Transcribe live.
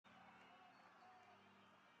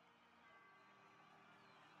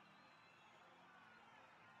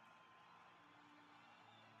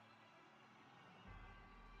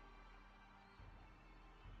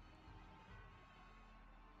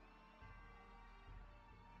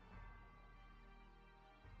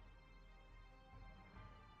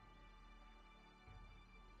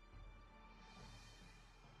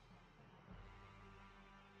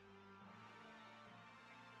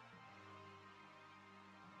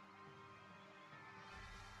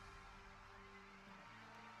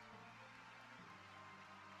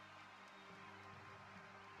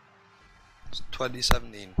It's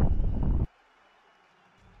 2017.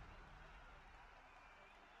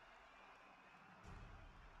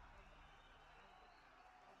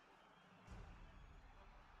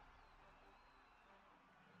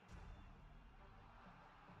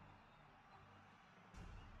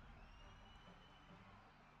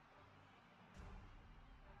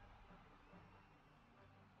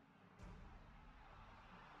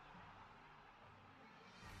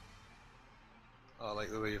 I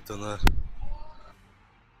like the way you've done that.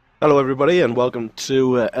 Hello everybody and welcome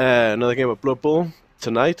to another game of Blood Bowl.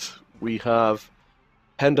 Tonight we have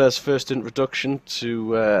Henda's first introduction to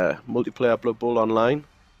multiplayer Blood Bowl online.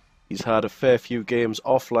 He's had a fair few games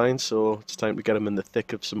offline, so it's time to get him in the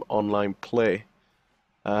thick of some online play.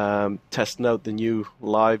 Testing out the new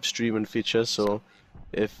live streaming feature, so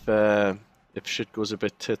if shit goes a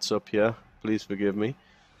bit tits up here, please forgive me.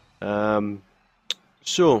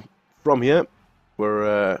 So from here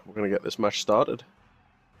we're gonna get this match started.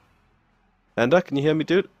 Henda, can you hear me,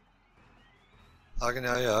 dude? I can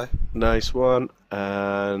hear you, aye. Nice one,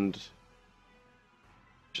 and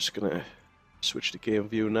just gonna switch to game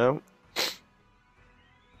view now.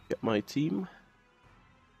 Get my team.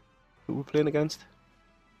 Who we're playing against?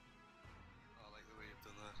 I like the way you've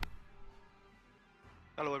done that.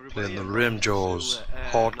 Hello everybody. Playing the Ripjaws,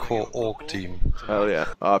 hardcore orc team. Hell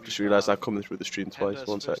yeah. Oh, I've just realised I'm coming through the stream twice.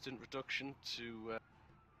 One sec. Introduction to,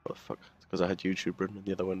 oh fuck, it's because I had YouTube written in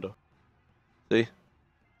the other window. See?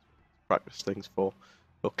 Practice things for.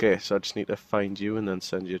 Okay, so I just need to find you and then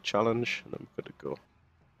send you a challenge, and I'm good to go.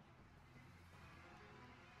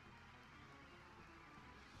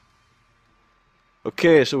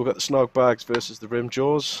 Okay, so we've got the Snog Bagz versus the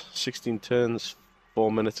Ripjaws. 16 turns,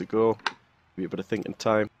 4 minutes ago. Give you a bit of thinking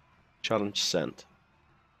time. Challenge sent.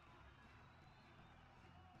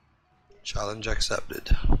 Challenge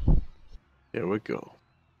accepted. Here we go.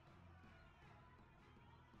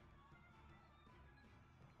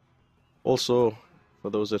 Also,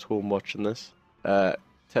 for those at home watching this,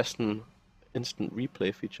 testing instant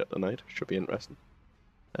replay feature tonight. Should be interesting.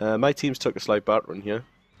 My team's took a slight battering here.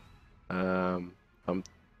 I'm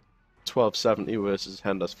 1270 versus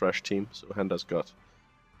Henda's fresh team, so Henda's got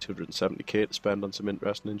 270k to spend on some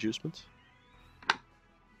interesting inducements.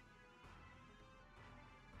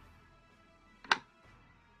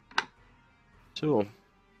 So,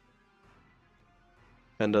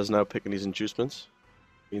 Henda's now picking these inducements.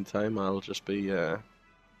 Meantime, I'll just be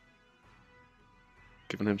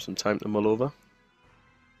giving him some time to mull over.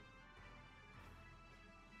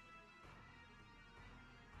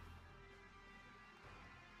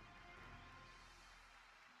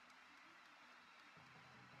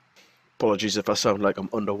 Apologies if I sound like I'm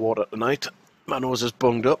underwater tonight. My nose is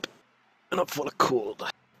bunged up and I'm full of cold.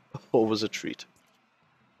 Always a treat.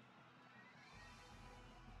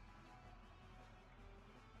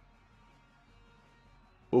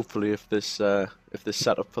 Hopefully, if this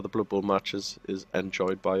setup for the Blood Bowl matches is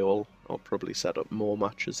enjoyed by all, I'll probably set up more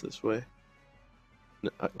matches this way.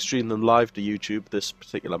 I can stream them live to YouTube. This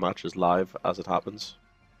particular match is live as it happens.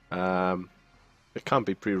 It can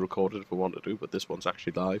be pre-recorded if we want to do, but this one's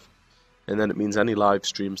actually live. And then it means any live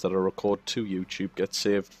streams that are recorded to YouTube get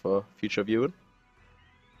saved for future viewing.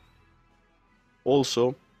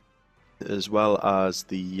 Also, as well as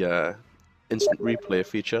the instant replay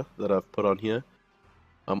feature that I've put on here,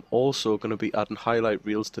 I'm also going to be adding highlight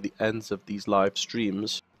reels to the ends of these live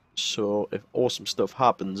streams, so if awesome stuff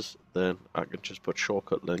happens, then I can just put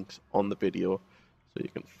shortcut links on the video so you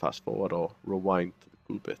can fast forward or rewind to the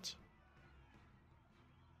cool bits.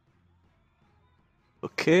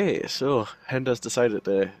 Okay, so Henda's decided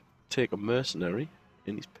to take a mercenary,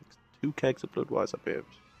 and he's picked 2 kegs of Bloodweiser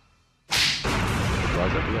babes.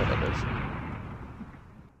 Bloodweiser beer, that is.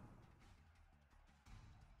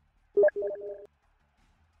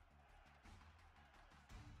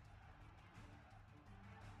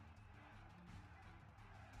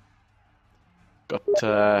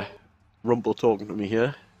 Got Rumble talking to me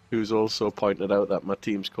here, who's also pointed out that my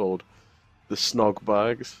team's called the Snog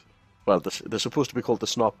Bagz. Well, they're supposed to be called the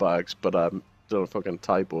Snog Bagz, but done a fucking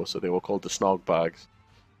typo, so they were called the Snog Bagz.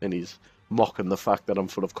 And he's mocking the fact that I'm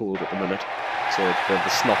full of cold at the minute. So they're the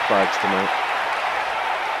Snog Bagz tonight.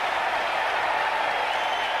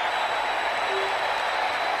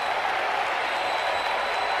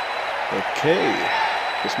 Okay.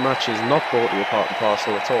 This match is not brought to you part and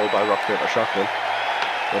parcel at all by Rock Paper Shotgun,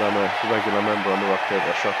 but I'm a regular member on the Rock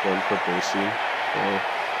Paper Shotgun football scene. So,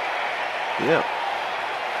 yeah.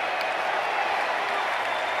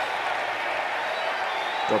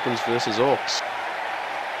 Goblins versus Orcs.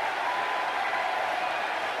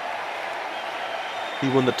 He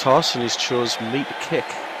won the toss and he's chose me to kick.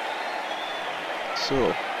 So,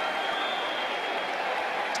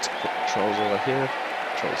 let's put the trolls over here.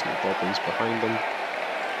 Trolls and goblins behind them.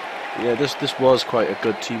 Yeah, this was quite a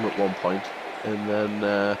good team at one point, and then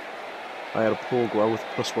I had a Pogwa with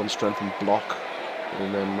 +1 strength and block,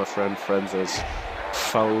 and then my friend Frenzes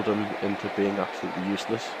fouled him into being absolutely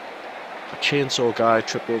useless. A chainsaw guy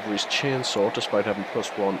tripped over his chainsaw despite having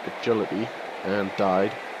 +1 agility and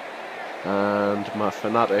died, and my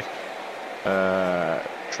fanatic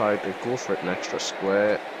tried to go for it an extra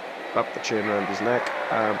square, wrapped the chain around his neck,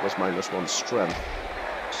 and was -1 strength.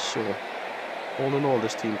 So, all in all,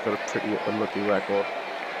 this team got a pretty unlucky record,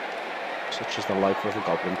 such as the life of a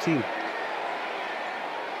goblin team.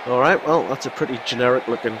 Alright, well, that's a pretty generic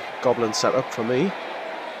looking goblin setup for me.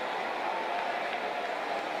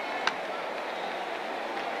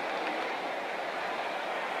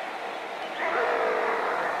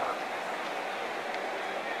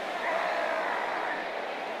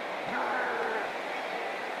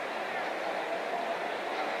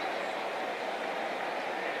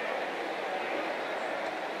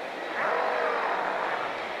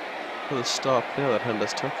 The star player that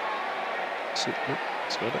Henda's took. So, oh,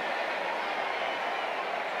 that's got it.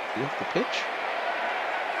 You off the pitch?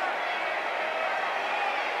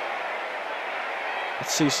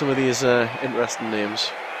 Let's see some of these interesting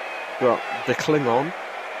names. We've got the Klingon,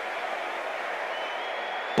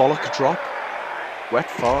 Bollock Drop, Wet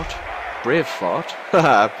Fart, Brave Fart.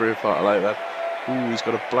 Haha, Brave Fart, I like that. Ooh, he's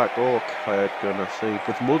got a Black Orc, I'm gonna see,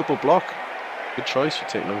 with multiple block. Good choice for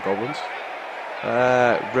taking on goblins.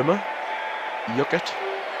 Rimmer, Yucket,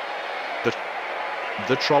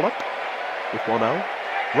 the Trollop with 1 L,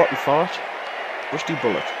 Rotten Fart, Rusty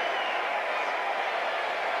Bullet.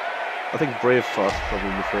 I think Brave Fart's probably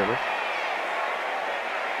my favourite.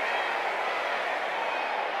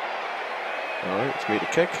 Alright, let's meet a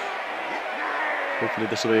kick. Hopefully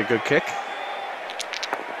this will be a good kick.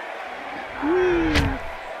 Woo!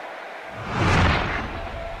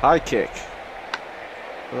 High kick.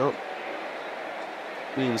 Well,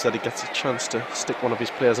 means that he gets a chance to stick one of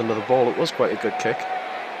his players under the ball. It was quite a good kick.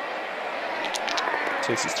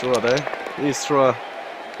 Takes his thrower there. His thrower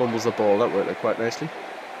fumbles the ball. That worked out quite nicely.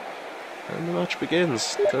 And the match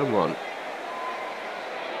begins. Turn 1.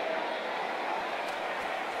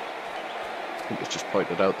 I think it's just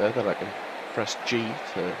pointed out there that I can press G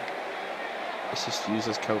to assist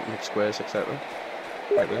users counting squares, etc.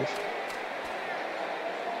 Quite nice.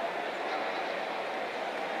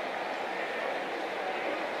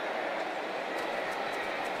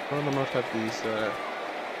 Why do I not have these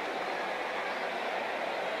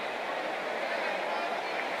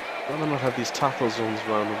why do I not have these tackle zones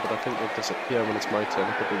around them, but I think they'll disappear when it's my turn.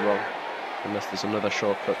 I could be wrong. Unless there's another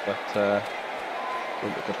shortcut that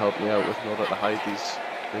could help me out with in order to hide these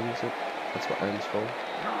things. That's what N's for.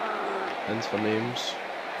 N's for names.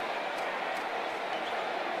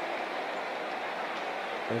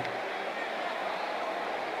 Okay.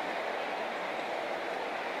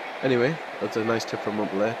 Anyway, that's a nice tip from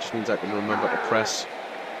Rumble there. Just means I can remember to press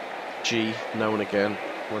G now and again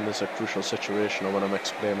when there's a crucial situation or when I'm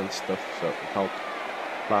explaining stuff, so it can help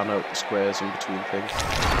plan out the squares in between things.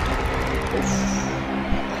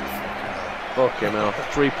 Okay, now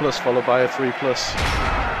 3+ followed by a 3+.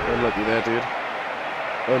 Unlucky there, dude.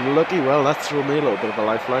 Unlucky. Well, that threw me a little bit of a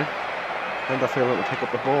lifeline. And I failing to pick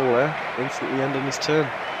up the ball there, instantly ending his turn.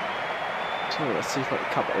 So let's see if I can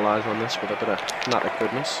capitalise on this with a bit of fanatic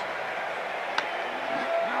goodness.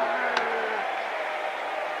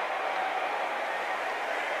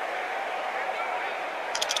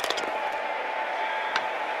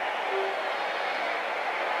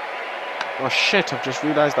 Oh shit, I've just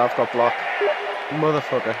realised I've got block.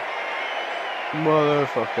 Motherfucker.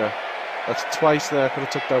 Motherfucker. That's twice there, I could have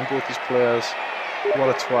took down both his players. What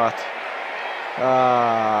a twat.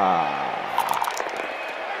 Ah.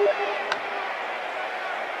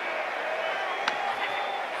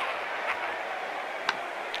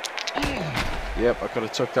 Yep, I could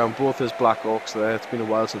have took down both his Black Orcs there. It's been a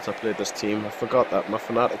while since I played this team. I forgot that my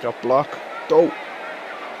fanatic got block. Dope.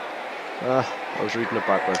 Ah, I was reading it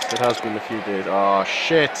backwards. It has been a few days. Oh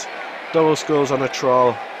shit! Double skulls on a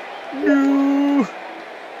troll. No!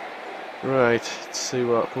 Right, let's see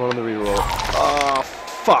what. Come on the reroll. Oh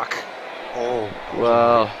fuck! Oh.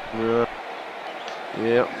 Well,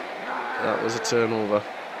 yeah, that was a turnover.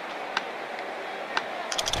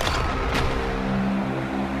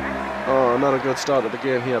 Oh, not a good start of the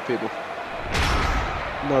game here, people.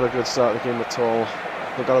 Not a good start of the game at all.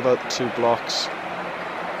 We got about 2 blocks.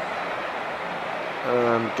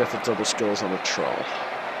 And get the double skulls on a troll.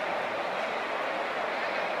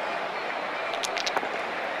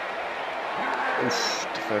 Oof,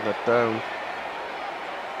 defend that down.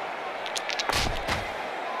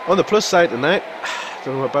 On the plus side tonight,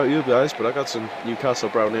 don't know about you guys, but I got some Newcastle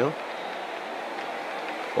brown ale.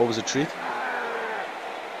 Always a treat.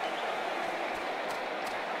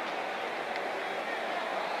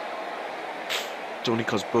 It's only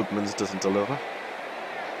because Bugman's doesn't deliver.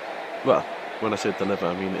 Well, when I say deliver,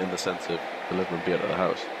 I mean in the sense of delivering beer to the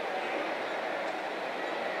house.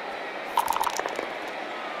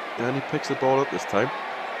 And he picks the ball up this time.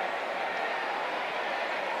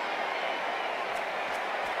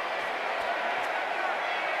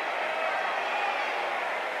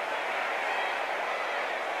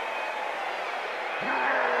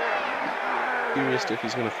 Curious if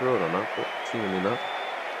he's going to throw it or not, but seemingly not.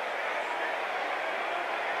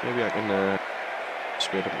 Maybe I can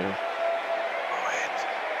straight up now. Oh, wait.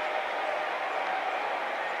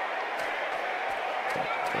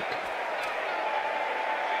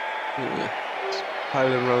 Yeah. It's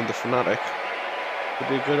piling around the Fnatic. Could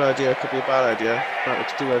be a good idea, could be a bad idea.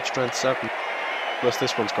 Fnatic's 2 out strength 7. Plus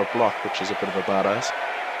this one's got block, which is a bit of a badass.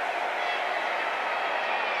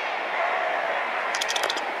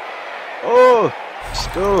 Oh!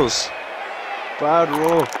 Skulls! Bad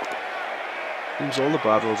roll. Seems all the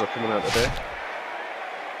bad rolls are coming out today.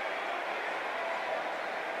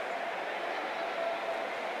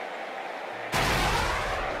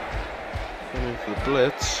 Coming for the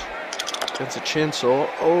blitz. Gets a chainsaw.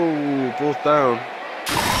 Oh, both down.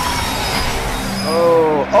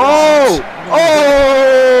 Oh! Oh!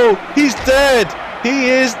 Oh! He's dead! He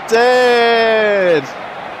is dead!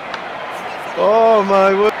 Oh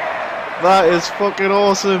my word! That is fucking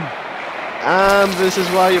awesome. And this is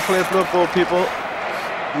why you play Blood Bowl, people.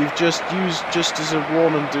 You've just used, just as a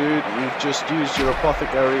warning, dude, you've just used your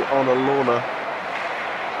apothecary on a loner.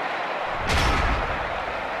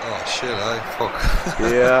 Oh shit, fuck.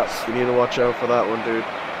 Yeah, you need to watch out for that one, dude.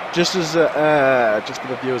 Just as just for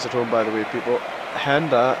the viewers at home, by the way, people,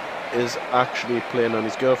 Henda is actually playing on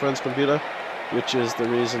his girlfriend's computer, which is the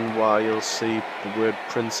reason why you'll see the word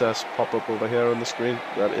princess pop up over here on the screen.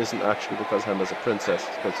 That isn't actually because Henda's a princess,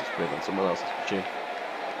 it's because he's playing on someone else's machine.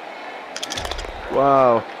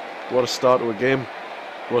 Wow, what a start to a game.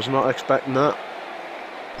 Was not expecting that.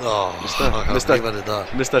 Oh, I can't believe I did that.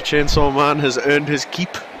 Mr. Chainsaw Man has earned his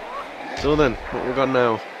keep. So then, what we got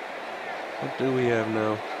now? What do we have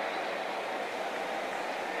now?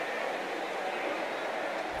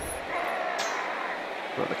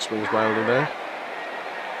 Fnatic swings wildly there.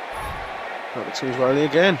 Fnatic swings wildly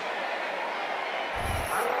again.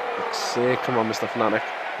 Let's see, come on, Mr. Fnatic.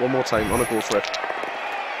 One more time, on a go for it.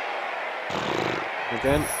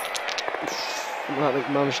 Again. Fnatic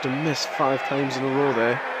managed to miss 5 times in a row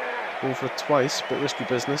there. Going for it twice, bit risky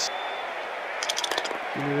business.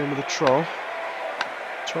 In the in with a troll.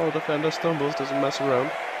 Troll defender stumbles, doesn't mess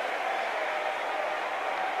around.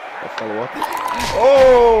 I'll follow up.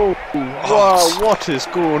 Oh! Wow, what is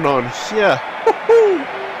going on here?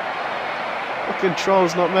 Fucking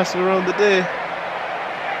Troll's not messing around today.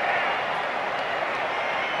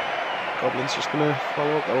 Goblin's just gonna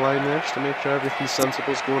follow up the line there just to make sure everything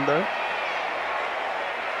sensible's going down.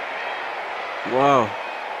 Wow.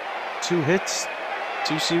 2 hits,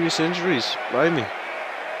 2 serious injuries. Blimey.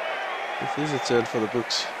 This is a turn for the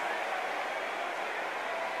books.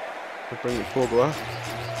 I'll bring the Pogo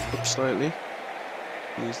up slightly.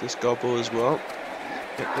 Use this gobble as well.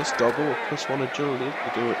 Get this gobble with +1 agility.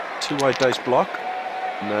 We do it 2 white dice block.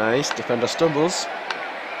 Nice. Defender stumbles.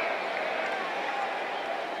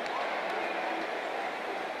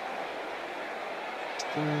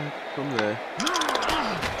 From there.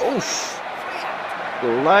 Oof!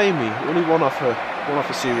 Blimey! Only one off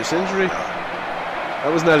a serious injury.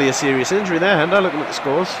 That was nearly a serious injury there, Henda. Looking at the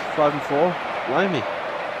scores, 5 and 4. Blimey.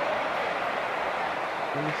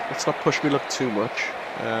 Let's not push me luck too much.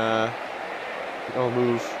 I'll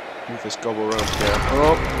move this gobble around here.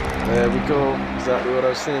 Oh, there we go. Exactly what I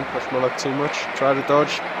was saying. Push my luck too much. Try to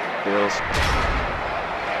dodge. Fails.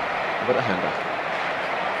 A bit of Henda.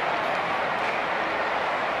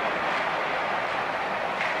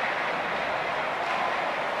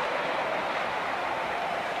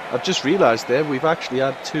 I've just realised there we've actually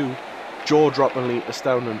had 2 jaw-droppingly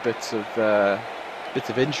astounding bits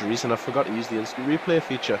of injuries, and I forgot to use the instant replay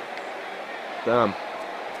feature. Damn.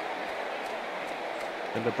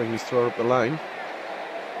 And to bring these thrower up the line.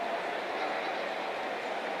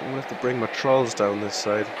 I'm gonna have to bring my trolls down this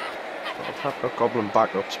side. I've got goblin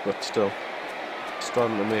backups, but still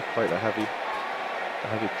starting to make quite a heavy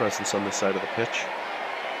presence on this side of the pitch.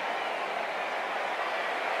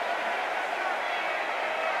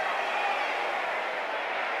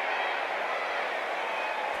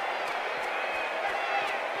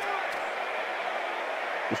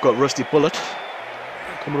 We've got Rusty Bullet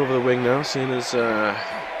Coming over the wing now, seeing as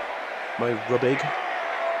my Rubig,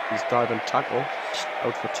 his diving tackle,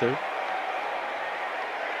 out for 2.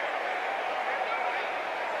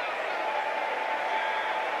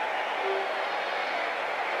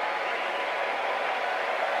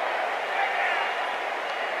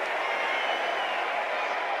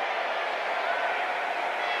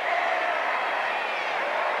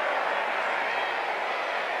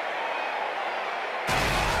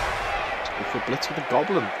 For blitz with a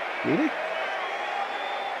goblin, really?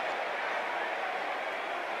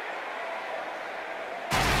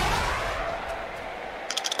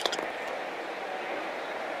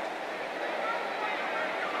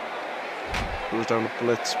 Goes down a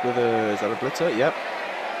blitz with a... is that a blitzer? Yep.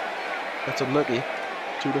 That's unlucky.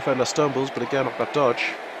 2 defender stumbles, but again I've got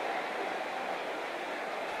dodge.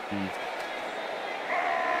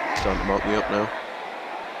 Starting to mark me up now.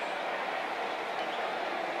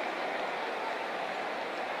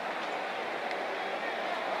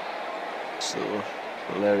 So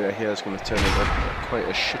the little area here is going to turn into quite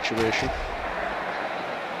a situation.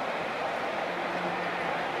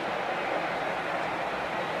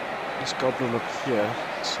 This goblin up here,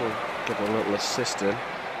 so get a little assist in.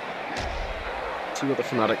 See what the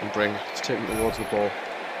Fanatic can bring. It's taken towards the ball.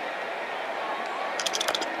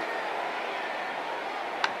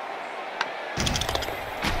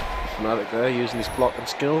 Fanatic there using his blocking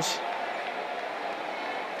skills.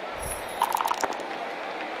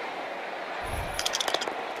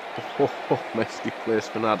 Oh, nicely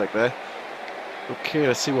placed Fanatic there. Okay,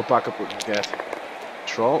 let's see what backup we can get.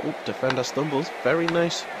 Troll, oh, defender stumbles. Very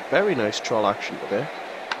nice troll action today.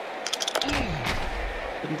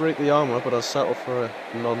 Didn't break the armour, but I'll settle for a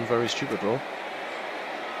non-very stupid roll.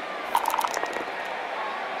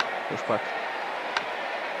 Push back.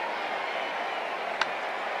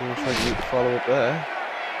 Looks like you need to follow up there.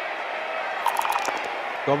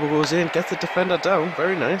 Gobble goes in, gets the defender down.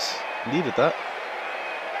 Very nice. Needed that.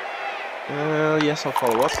 Yes, I'll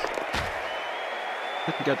follow up.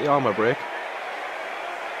 Couldn't get the armor break.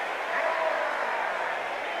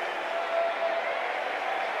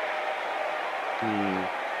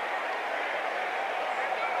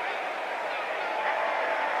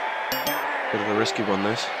 Bit of a risky one,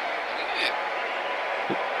 this.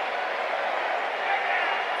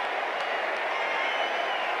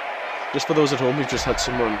 Just for those at home, we've just had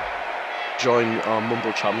someone join our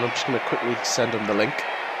Mumble channel. I'm just going to quickly send them the link.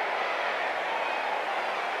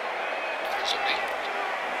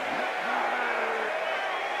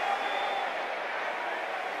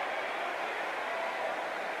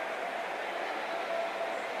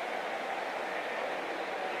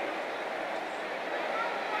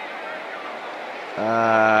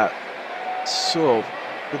 So,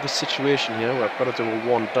 with the situation here, where I've got to do a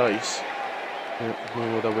 1 dice,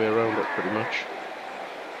 no other way around it, pretty much.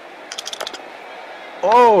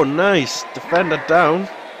 Oh, nice! Defender down.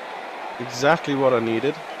 Exactly what I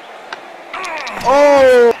needed.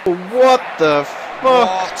 Oh, what the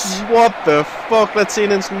fuck? What the fuck? Let's see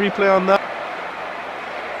an instant replay on that.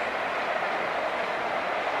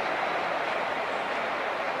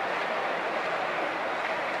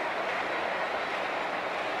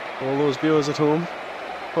 All those viewers at home,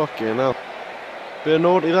 fucking hell. Bit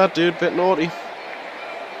naughty that, dude, bit naughty.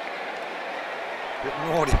 Bit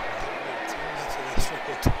naughty.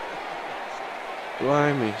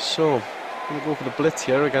 Blimey, so, I'm gonna go for the blitz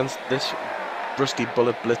here against this brusky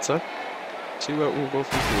bullet blitzer. See where we'll go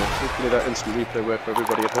from here. Hopefully that instant replay worked for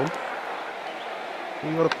everybody at home.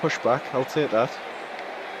 We got a push back, I'll take that.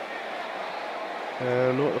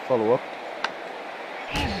 No to follow up.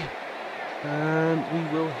 And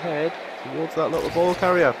we will head towards that little ball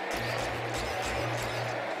carrier.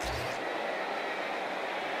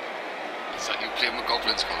 Is that you playing with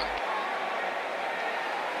goblins, Colin?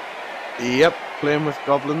 Yep, playing with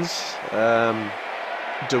goblins.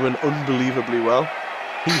 Doing unbelievably well.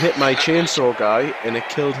 He hit my chainsaw guy and it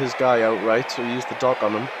killed his guy outright, so he used the dock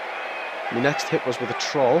on him. My next hit was with a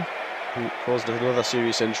troll, who caused another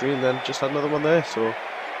serious injury, and then just had another one there, so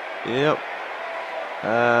yep.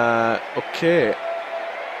 Okay.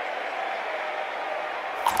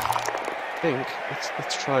 I think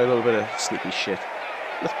let's try a little bit of sneaky shit.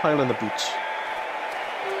 Let's pile in the boots.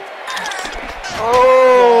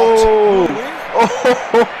 Oh!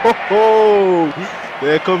 Oh!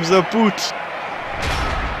 There comes the boot.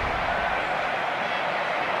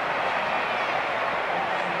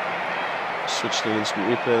 Switch to an instant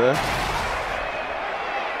replay there.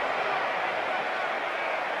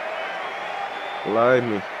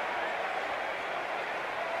 Blimey.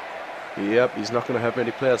 Yep, he's not going to have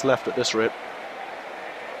many players left at this rate.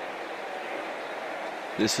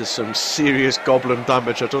 This is some serious goblin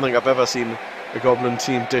damage. I don't think I've ever seen a goblin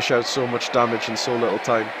team dish out so much damage in so little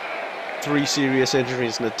time. 3 serious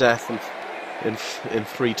injuries and a death in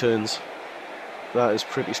 3 turns. That is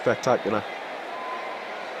pretty spectacular.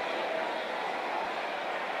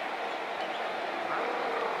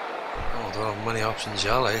 Oh, there are many options,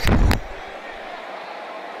 yeah, like.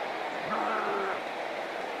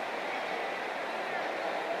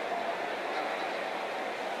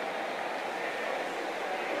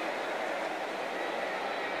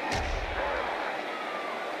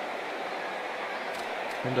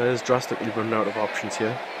 Henda is drastically running out of options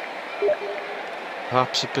here.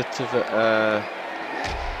 Perhaps a bit of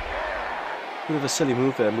a silly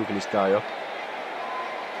move there, moving his guy up.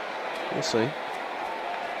 We'll see.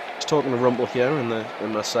 He's talking to Rumble here in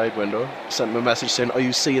the side window. Sent him a message saying, "Are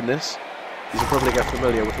you seeing this?" He'll probably get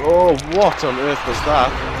familiar with. Oh, what on earth was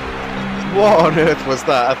that? What on earth was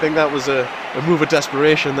that? I think that was a move of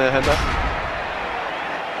desperation there, Henda.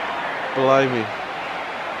 Blimey.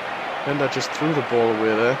 Henda just threw the ball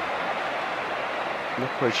away there. Not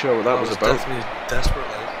quite sure what that was about. Definitely desperate,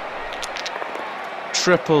 like.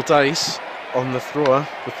 Triple dice on the thrower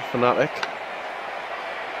with the Fanatic.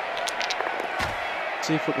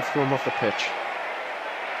 See if we can throw him off the pitch.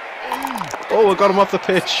 Oh, we got him off the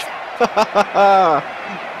pitch.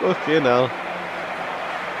 Okay, now.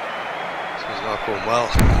 This was not going well.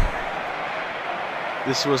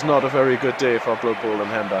 This was not a very good day for Blood Bowl and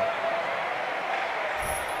Henda.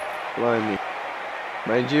 Blimey.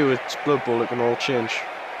 Mind you, it's Blood Bowl, it can all change.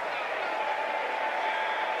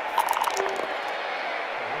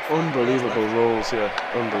 Unbelievable rolls here.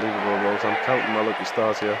 Unbelievable rolls. I'm counting my lucky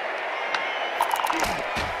stars here.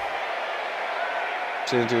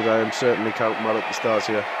 Saying to that, I'm certainly counting my lucky stars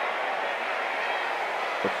here.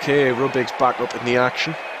 Okay, Rubik's back up in the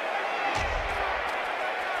action.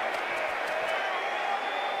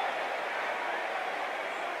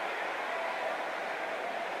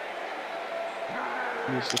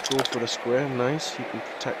 Needs to go for the square, nice. He can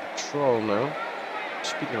protect the troll now.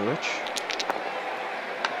 Speaking of which,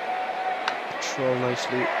 the troll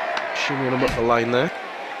nicely shimmying him up the line there.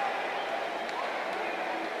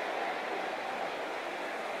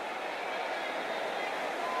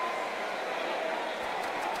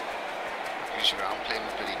 Usually I'm playing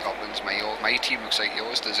with bloody goblins. My team looks like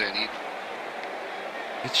yours, does it?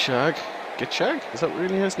 Gitshag. Gitshag? Is that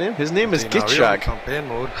really his name? His name is Gitshag. Gitshag. Campaign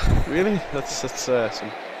mode. Really? That's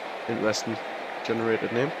some interesting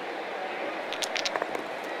generated name.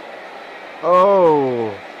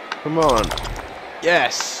 Oh, come on.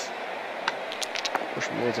 Yes.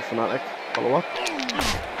 Russian Maid's a Fanatic. Follow up.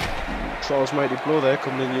 Troll's mighty blow there,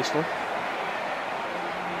 coming in useful.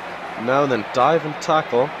 Now then, dive and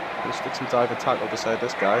tackle. We'll stick some dive and tackle beside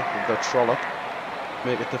this guy with the troll up.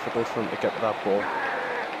 Make it difficult for him to get to that ball.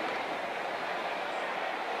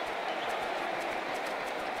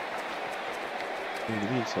 In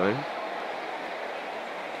the meantime,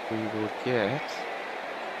 we will get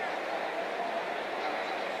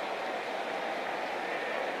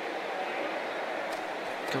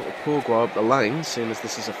got a Pogo up the line, seeing as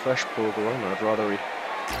this is a fresh Pogo and I'd rather we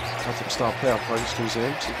have him start player points to his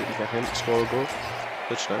aim, see if we can get him to score a goal.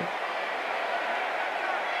 Touchdown.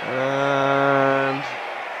 And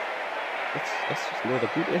let's just lay the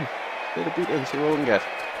boot in. Lay the boot in, see what we can get.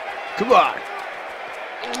 Come on!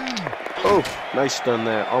 Oh, nice done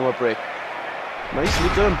there. Armor break. Nicely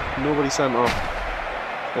done. Nobody sent off.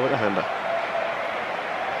 Over to Henda.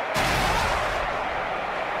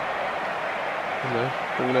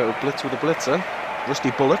 Bringing out a blitz with a blitzer.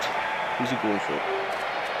 Rusty bullet. Who's he going for?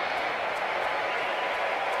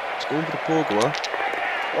 He's going for the Pogo, huh?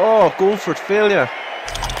 Oh, going for it. Failure.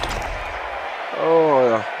 Oh,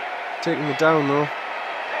 yeah. Taking it down though.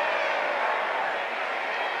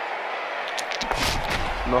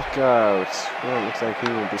 Knockout. Well, it looks like he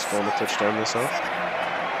won't be scoring a touchdown this half.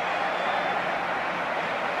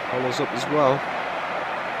 Follows up as well.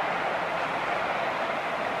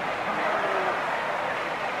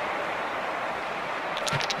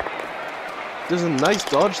 There's a nice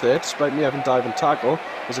dodge there, despite me having dive and tackle.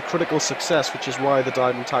 It was a critical success, which is why the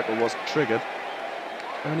dive and tackle wasn't triggered.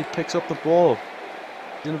 And he picks up the ball.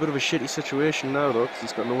 He's in a bit of a shitty situation now though, because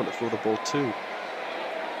he's got no one to throw the ball to.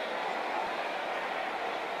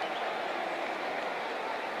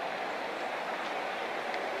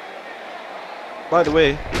 By the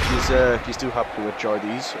way, if you do happen to enjoy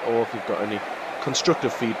these, or if you've got any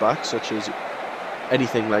constructive feedback, such as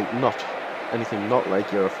anything not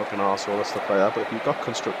like you're a fucking arsehole or stuff like that, but if you've got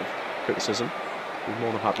constructive criticism, we're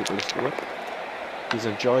more than happy to listen to it. Please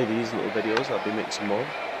enjoy these little videos, I'll be making some more.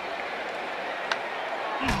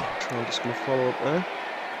 I'm just going to follow up there.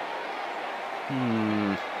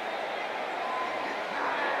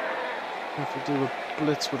 Have to do a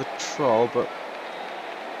blitz with a troll, but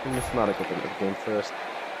bring the Fnatic up into the game first.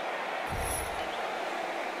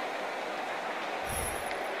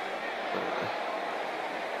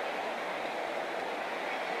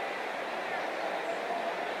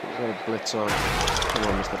 We've got a blitz on. Come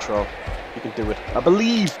on, Mr. Troll. You can do it. I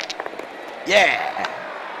believe! Yeah!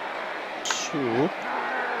 So...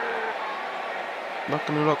 not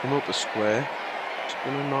gonna knock him up the square. Just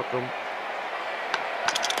gonna knock him.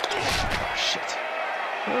 Oh shit.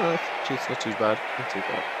 Alright, gee, it's not too bad. Not too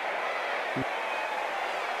bad.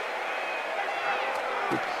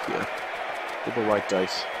 Good here. Double white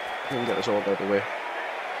dice. We can get us all out of the way.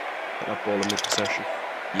 Get that ball in mid-possession.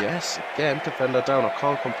 Yes, again, defender down. I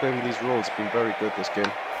can't complain with these rolls. It's been very good this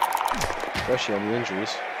game. Especially on the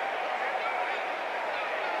injuries.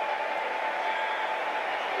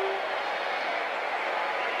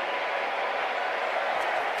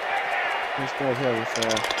 This guy here with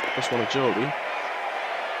this one agility.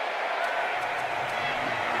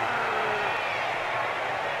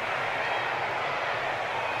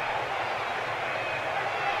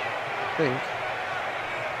 I think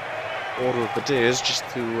order of the day is just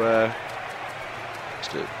to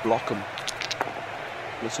block him.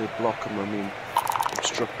 Let's say block him, I mean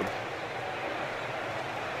obstruct him.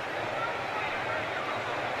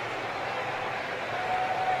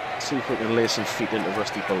 See if we can lay some feet into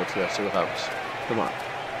Rusty Bullet here, see what happens. Come on.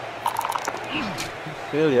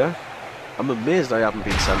 Failure. I'm amazed I haven't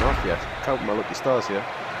been sent off yet. Counting my lucky stars here.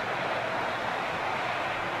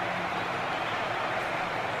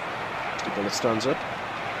 Rusty Bullet stands up.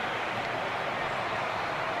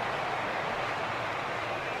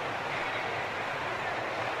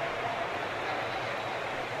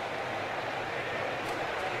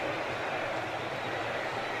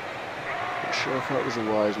 Sure if that was a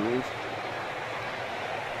wise move.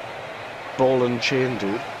 Ball and chain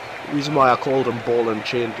dude. The reason why I called him ball and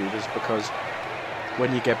chain dude is because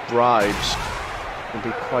when you get bribes, it can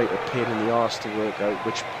be quite a pain in the arse to work out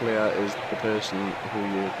which player is the person who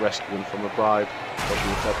you're rescuing from a bribe, especially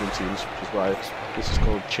with veteran teams, which is why this is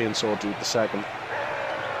called Chainsaw Dude the Second.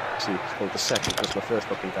 See, it's called the second because my first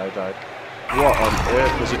fucking guy died. What on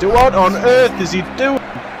earth was he doing? What on earth is he doing?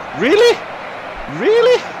 Really?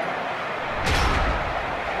 Really?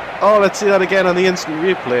 Oh, let's see that again on the instant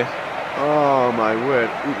replay. Oh my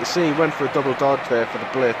word. You can see he went for a double dodge there for the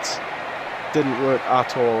blitz. Didn't work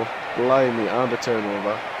at all. Blimey, and a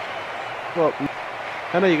turnover. Well,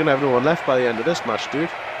 I know you're going to have no one left by the end of this match, dude.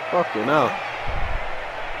 Fuck you now.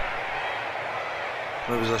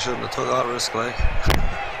 Maybe I shouldn't have took that risk, like.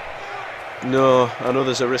 No, I know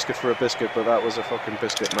there's a risk it for a biscuit, but that was a fucking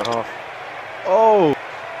biscuit and a half. Oh!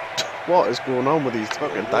 What is going on with these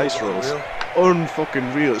fucking dice rolls?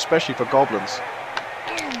 Unfucking real, especially for goblins.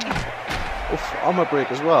 Oof, armor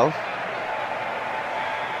break as well.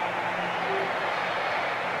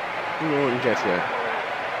 You know what we can get here.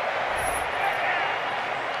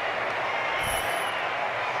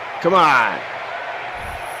 Come on!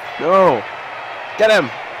 No! Get him!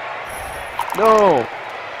 No!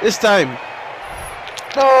 This time!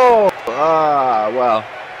 No! Ah, well.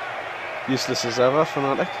 Useless as ever,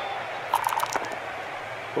 Fnatic.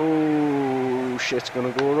 Oh, shit's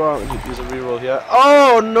gonna go wrong. Use a reroll here.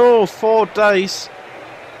 Oh no! 4 dice.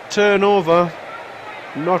 Turnover.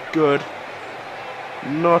 Not good.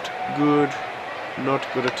 Not good. Not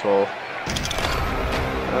good at all.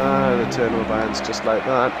 Ah, the turnover ends just like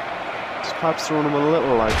that. Just perhaps throwing him a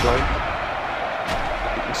little lifeline.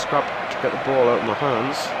 You can scrap to get the ball out of my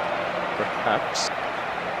hands. Perhaps.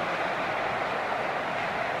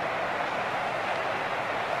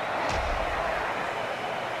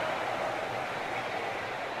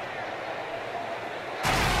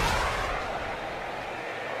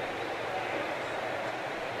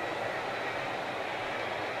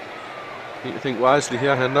 Need to think wisely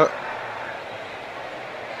here, Henda.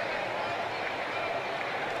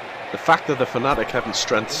 The fact that the Fnatic having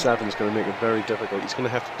strength 7 is going to make it very difficult. He's going to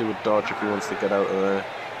have to do a dodge if he wants to get out of there.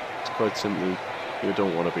 It's quite simply, you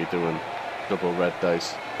don't want to be doing double red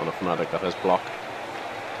dice on a Fnatic that has block.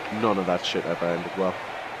 None of that shit ever ended well.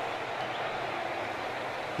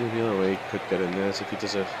 The only other way he could get in there is if he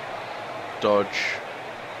does a dodge,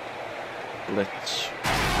 blitz.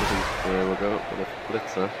 There we go, with a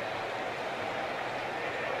blitz there.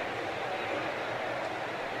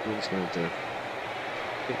 What is he going to do? I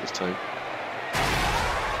think this time.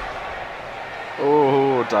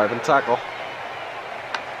 Oh, dive and tackle.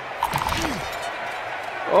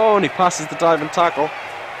 Oh, and he passes the dive and tackle.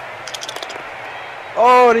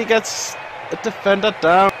 Oh, and he gets a defender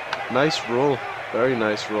down. Nice roll. Very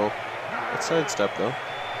nice roll. Good sidestep though.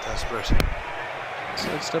 Desperate.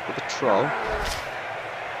 Sidestep with the troll.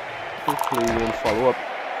 Hopefully he won't follow up.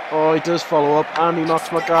 Oh, he does follow up, and he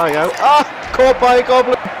knocks my guy out. Ah! Caught by a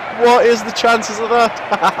goblin! What is the chances of that?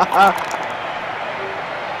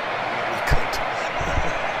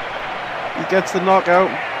 He gets the knockout.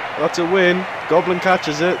 That's a win. Goblin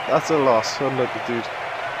catches it. That's a loss. Unlucky dude.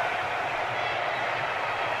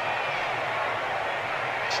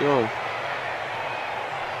 So.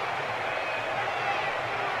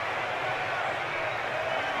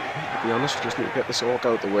 To be honest, we just need to get this orc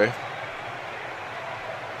out the way.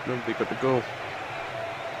 Nobody got to go.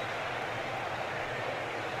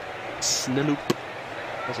 Sneloop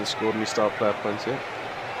hasn't scored any star player points yet.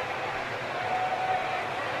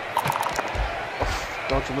 Oh,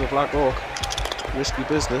 dodging with a black orc. Risky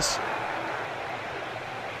business.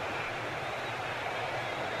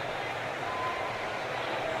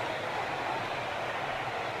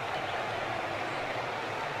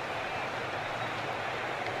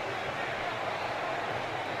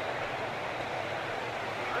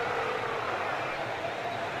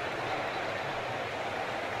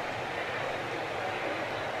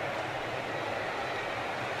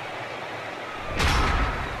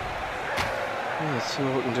 Let's see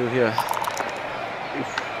what we can do here.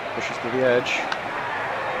 Oof, pushes to the edge.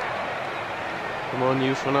 Come on,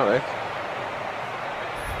 you fanatic.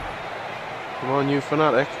 Come on, you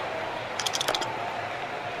fanatic.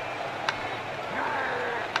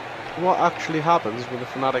 What actually happens with a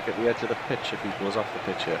fanatic at the edge of the pitch if he goes off the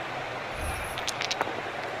pitch here?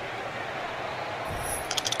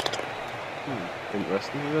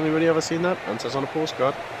 Interesting. Has anybody ever seen that? Answers on a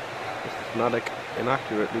postcard. If the fanatic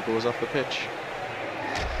inaccurately goes off the pitch.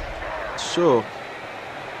 So,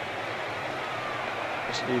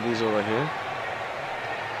 let's leave these over here.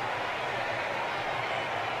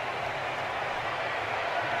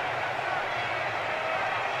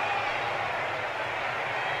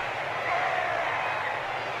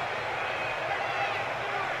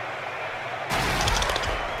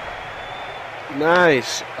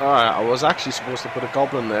 Nice! Alright, I was actually supposed to put a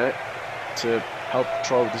goblin there to help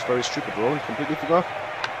Troll with this very stupid roll and completely forgot.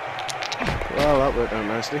 Well, that worked out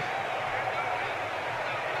nicely.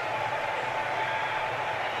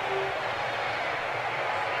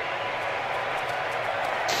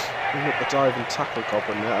 Bring up the dive and tackle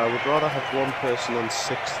goblin there. I would rather have one person on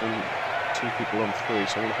 6 than 2 people on 3,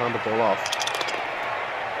 so I'm going to hand the ball off.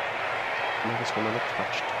 And this one another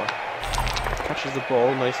catch. Catches the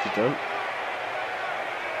ball, nicely done.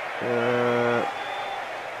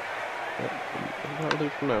 That'll do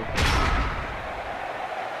for now.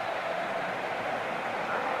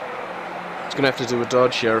 He's going to have to do a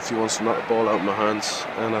dodge here if he wants to knock the ball out of my hands.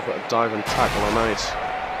 And I've got a dive and tackle on ice.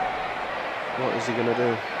 What is he going to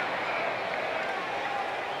do?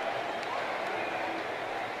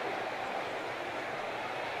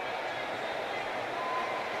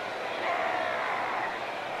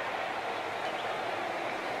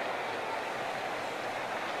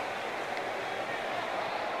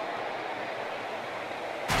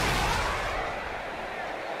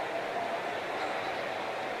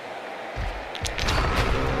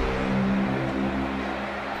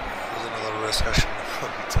 Session.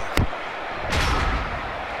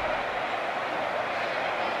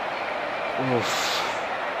 Oof.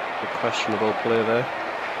 A questionable play there.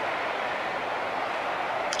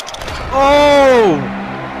 Oh!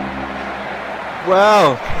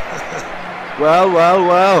 Well.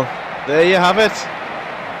 Well. There you have it.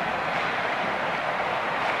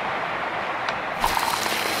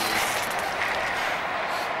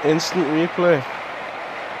 Instant replay.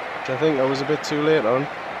 Which I think I was a bit too late on.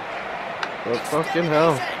 Oh, fucking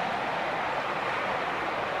hell.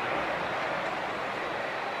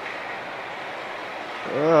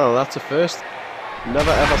 Well, that's a first. Never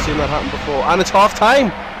ever seen that happen before. And it's half time!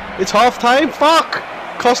 It's half time! Fuck!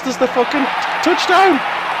 Cost us the fucking touchdown!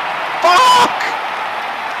 Fuck!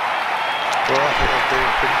 Well, I think I'm doing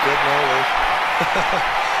pretty good now,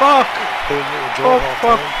 Fuck!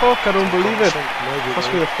 Fuck, I don't believe it. Cost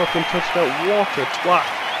me a fucking touchdown. What a twat.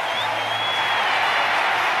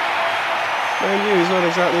 Man, he's not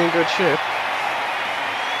exactly in good shape.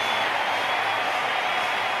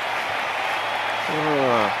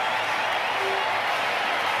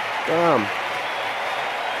 Damn.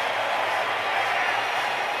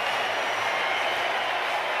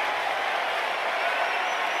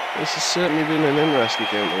 This has certainly been an interesting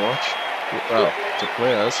game to watch. Well, to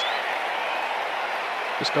play as.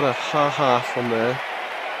 Just got a ha-ha from there,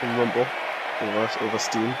 from Rumble, over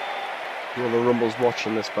Steam. All the Rumble's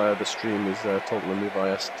watching this via the stream is talking to me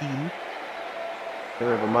via Steam. Can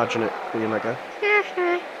you imagine it being like a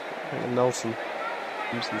Like a Nelson.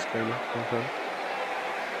 Simpsons kind of. Okay.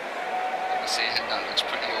 I say Henda looks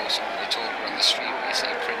pretty awesome when they talk around the street when you see a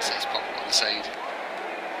princess popping on the side.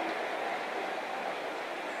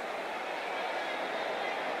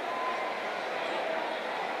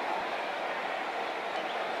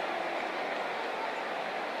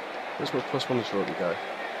 Where's my +1 agility guy?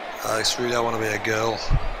 Alex, really, I want to be a girl.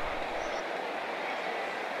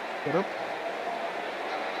 Get up.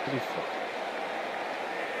 Pretty fuck.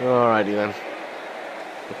 Alrighty then.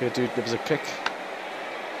 Okay, dude, give us a kick.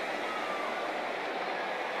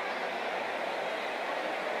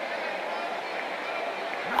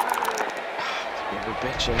 You're a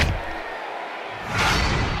bitch, eh?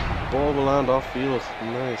 Ball will land off field.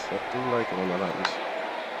 Nice, I do like it when that happens.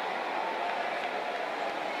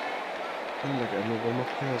 And look at him, one more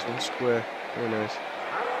players, one square. Very nice.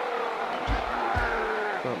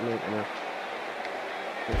 Not making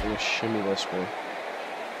a shimmy this way.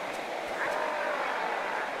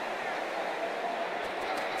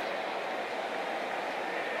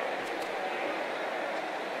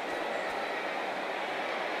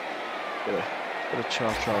 Get a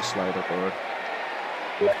cha-cha slide up over it.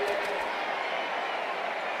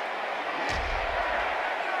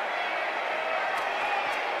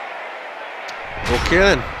 Okay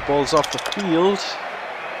then, ball's off the field.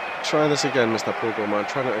 Try this again, Mr. Pogo Man.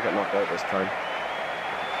 Try not to get knocked out this time.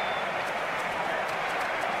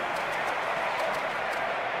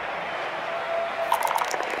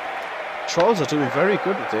 Trolls are doing very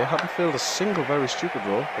good today. Haven't failed a single very stupid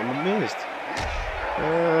roll. I'm amazed.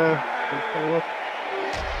 Follow up.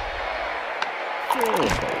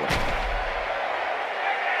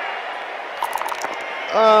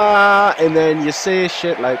 And then you say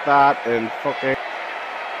shit like that and fucking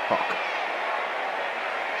fuck.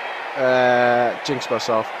 Jinx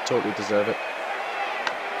myself. Totally deserve it.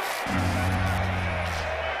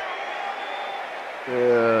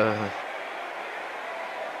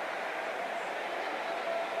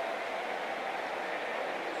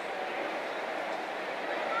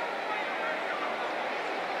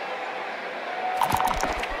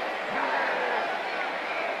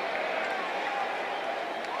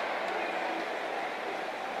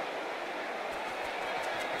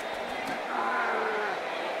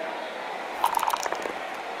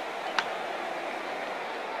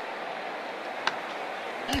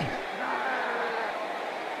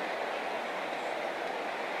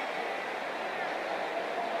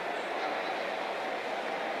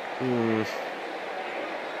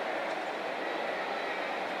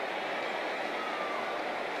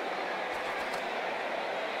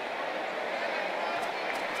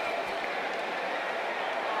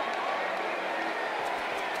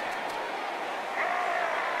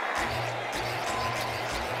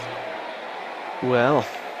 Well,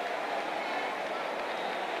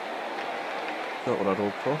 not what I'd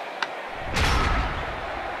hoped for.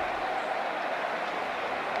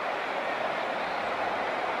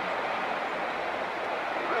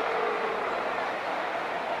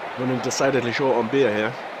 Running decidedly short on beer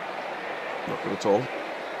here. Not good at all.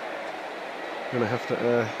 Gonna have to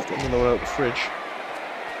get another one out of the fridge.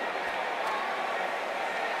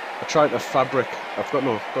 I tried to fabric. I've got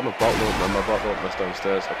no bottle opener. My bottle opener's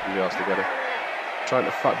downstairs. I can be asked to get it. Trying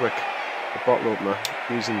to fabric a bottle opener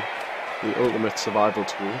using the ultimate survival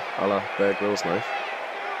tool, a la Bear Grylls knife.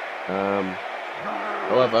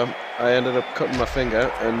 However, I ended up cutting my finger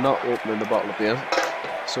and not opening the bottle of beer,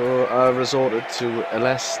 so I resorted to a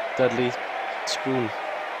less deadly spoon.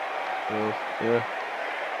 So yeah,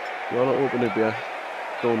 you want to open a beer,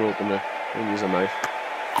 don't open it. Don't use a knife.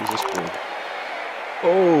 Use a spoon.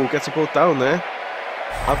 Oh, gets a both down there.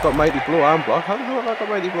 I've got Mighty Blow and block. How the hell have I got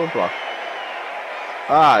Mighty Blow and block?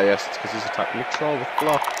 Ah, yes, it's because he's attacking the troll with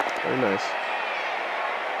block. Very nice.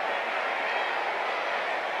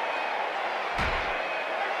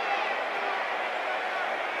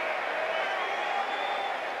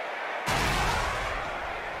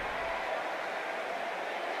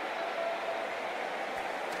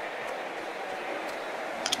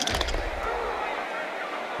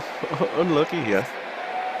 Unlucky here.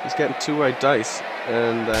 He's getting two white dice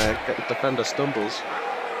and getting defender stumbles.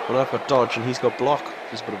 When I've got dodge and he's got block.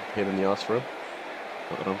 It's a bit of a pain in the arse for him.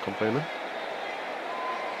 Not that I'm complaining.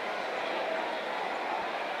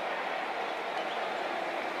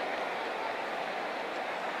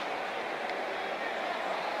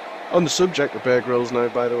 On the subject of Bear Grylls now,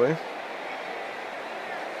 by the way.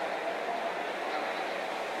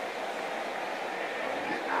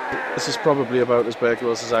 This is probably about as Bear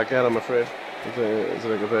Grylls as I get, I'm afraid. It's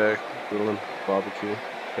like a Bear Grylls barbecue.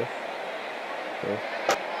 Okay. So,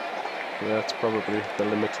 yeah, that's probably the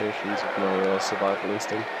limitations of my survival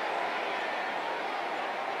instinct.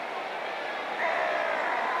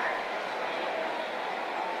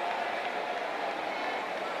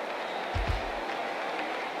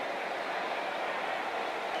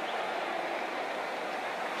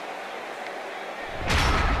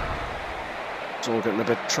 It's all getting a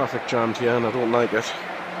bit traffic jammed here and I don't like it.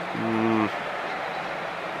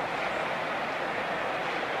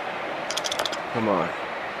 Come on.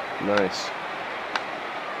 Nice.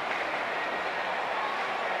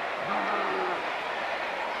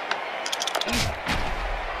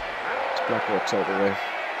 It's Blackhawks out the way.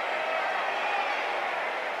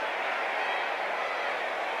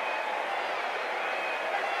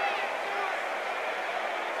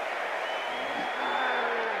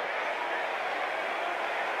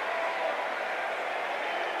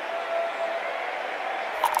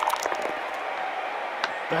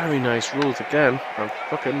 Very nice rules again. I'm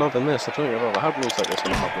fucking loving this. I don't think I've ever had rules like this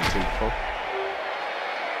on a Hoblin team before.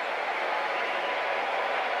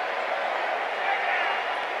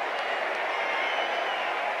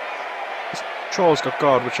 This Troll's got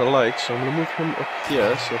guard, which I like, so I'm going to move him up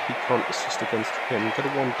here so he can't assist against him. Get a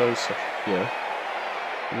one down stuff here.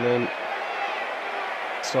 And then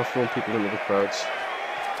start throwing people into the crowds.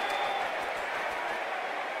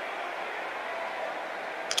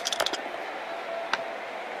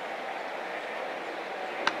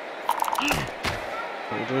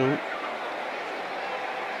 Do.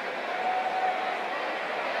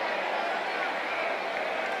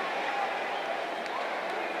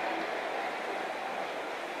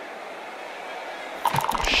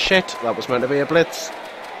 Shit, that was meant to be a blitz.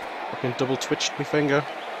 Fucking double twitched my finger.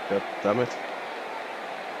 God damn it.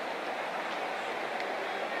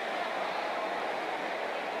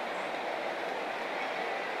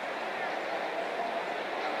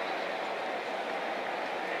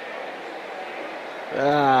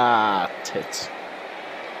 Ah, tits.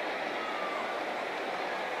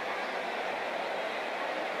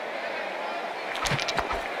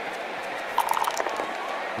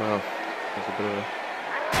 Wow, that's a bit of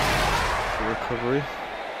a recovery.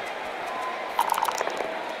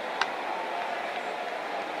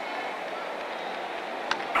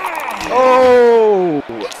 Oh,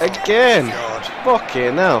 again! God.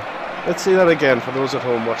 Fucking hell. Let's see that again for those at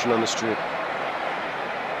home watching on the street.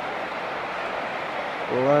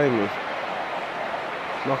 Blimey.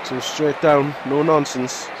 Knocks him straight down. No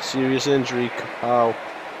nonsense. Serious injury. Kapow.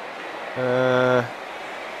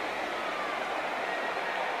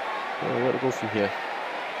 Where to go from here?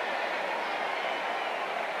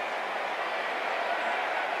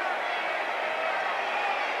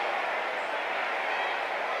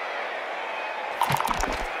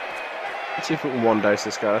 Let's see if we can one dice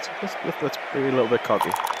this guy. Let's be a little bit cocky.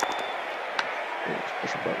 Let's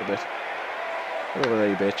push him back a bit. Over there,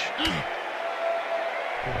 you bitch.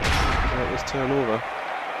 Right, let's turn over.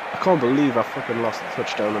 I can't believe I fucking lost the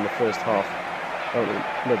touchdown in the first half. Oh,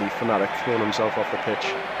 bloody fanatic throwing himself off the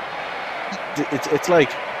pitch. It's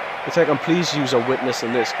like I'm pleased use a witness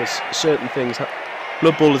in this, because certain things.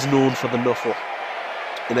 Blood Bowl is known for the nuffle.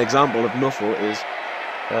 An example of nuffle is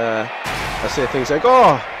I say things like,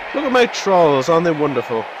 "Oh, look at my trolls, aren't they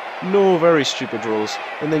wonderful? No, very stupid rolls,"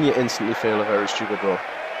 and then you instantly fail a very stupid roll.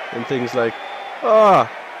 And things like, "Ah, oh,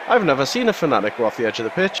 I've never seen a fanatic go off the edge of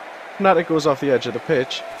the pitch." Fanatic goes off the edge of the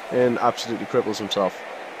pitch and absolutely cripples himself.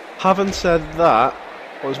 Having said that,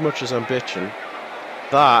 as much as I'm bitching,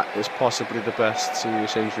 that is possibly the best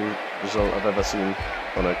serious injury result I've ever seen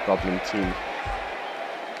on a Goblin team.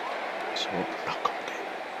 So, knock on game.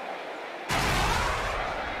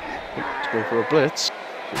 Let's go for a blitz.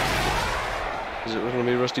 Is it going to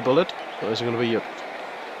be Rusty Bullet, or is it going to be Yup?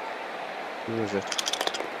 Who is it?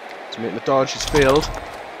 He's making the dodge, he's failed.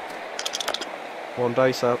 One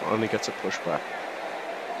dice out, only gets a pushback.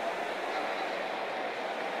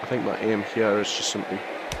 I think my aim here is just simply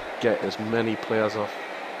get as many players off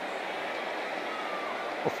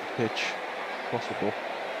the pitch as possible.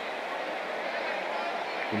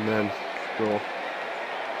 And then go.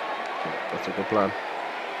 That's a good plan.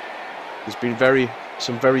 There's been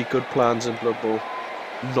some very good plans in Blood Bowl,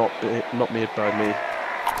 not made by me.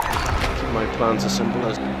 Keep my plans as simple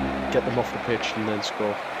as get them off the pitch and then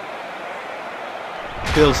score.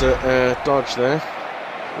 Feels a dodge there.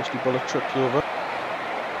 Rusty Bullet tripped over.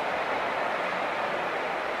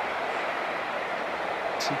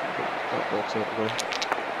 Let's see if that walks out the way.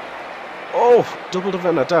 Oh, double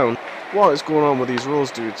defender down. What is going on with these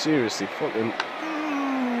rolls, dude? Seriously, fucking.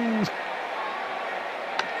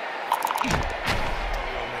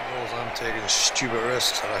 I'm taking stupid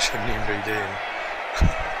risks that I shouldn't even be doing.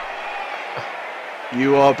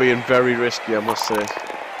 You are being very risky, I must say.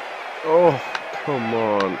 Oh, come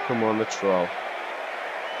on, the troll.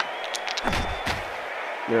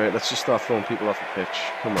 Alright, let's just start throwing people off the pitch.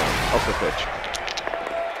 Come on, off the pitch.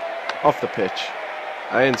 Off the pitch.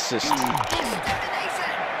 I insist.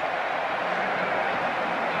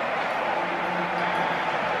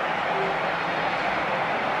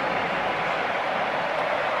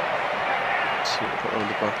 see what we've got around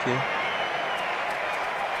the back here.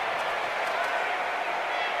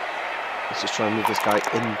 Let's just try and move this guy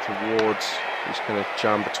in towards. He's kind of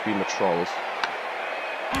jammed between the trolls.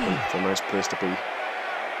 It's a nice place to be.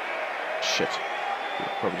 Shit.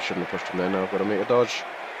 Probably shouldn't have pushed him there now. I've got to make a dodge.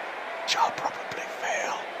 Which I'll probably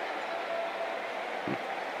fail.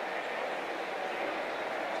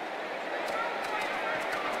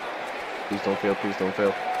 Please don't fail, please don't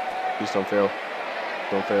fail. Please don't fail.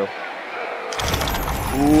 Don't fail.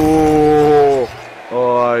 Ooh!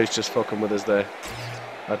 Oh, he's just fucking with us there.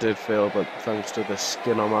 I did fail, but thanks to the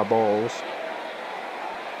skin on my balls,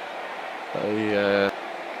 yeah.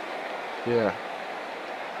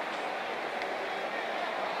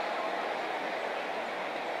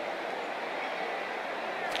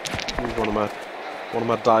 One of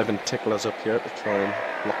my diving ticklers up here to try and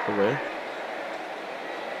block the way.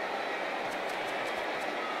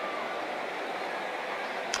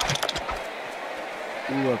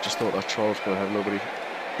 Ooh, I just thought that troll's gonna have nobody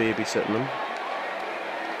babysitting them.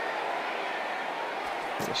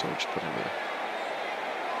 I guess I'll just put him there.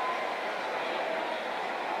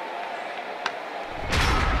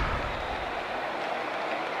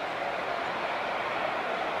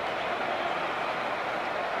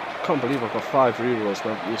 I can't believe I've got 5 rerolls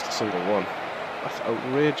and I haven't used a single one. That's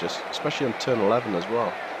outrageous, especially on turn 11 as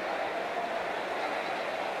well.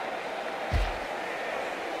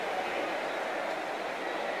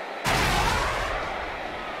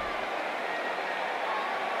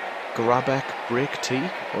 Grabek Break T,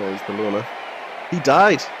 or he's the loner. He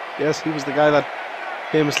died! Yes, he was the guy that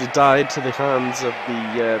famously died to the hands of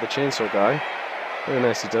the chainsaw guy. Very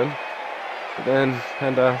nicely done. But then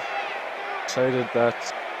Henda decided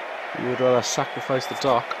that he would rather sacrifice the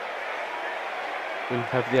dock than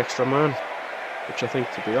have the extra man. Which I think,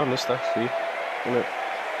 to be honest, actually, when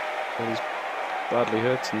he's badly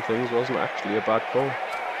hurt and things, wasn't actually a bad call.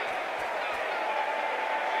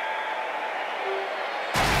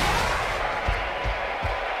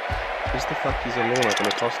 Is the fact he's a loner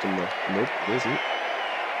going to cost him though? Nope, it isn't.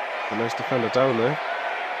 A nice defender down there.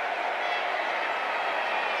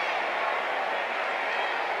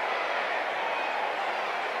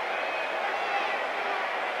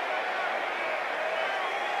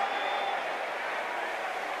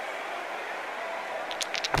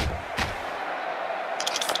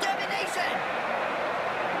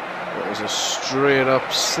 That was a straight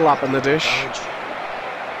up slap in the dish.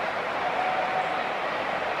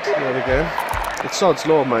 There we go. It's sod's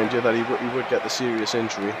law, mind you, that he would get the serious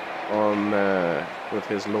injury on with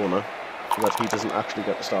his loner, so that he doesn't actually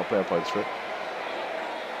get the star player points for it.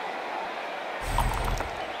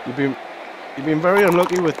 You've been very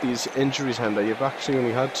unlucky with these injuries, Henda. You've actually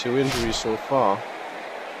only had 2 injuries so far,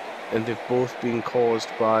 and they've both been caused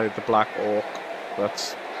by the Black Orc.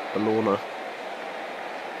 That's the loner.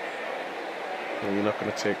 And you're not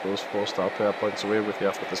going to take those 4-star player points away with you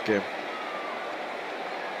after this game.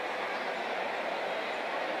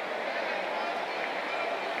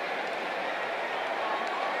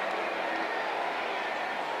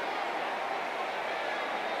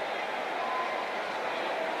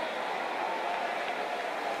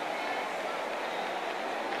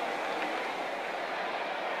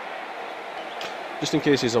 Just in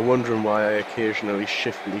case you're wondering why I occasionally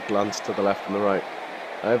shiftily glance to the left and the right,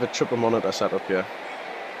 I have a triple monitor set up here.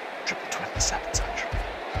 Triple 27s actually.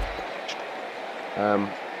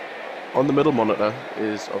 On the middle monitor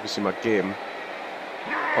is obviously my game.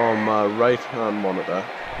 On my right hand monitor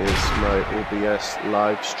is my OBS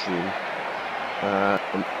live stream.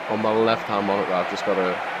 And on my left hand monitor I've just got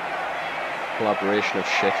a collaboration of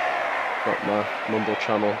shit. I've got my Mumble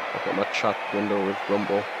channel, I've got my chat window with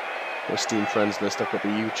Rumble. My Steam friends list, I've got the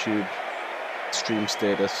YouTube stream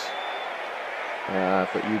status,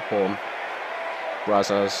 I've got YouPorn,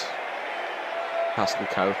 Brazzers, Castle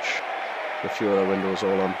Couch, a few other windows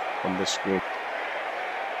all on this screen.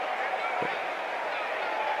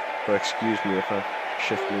 But excuse me if I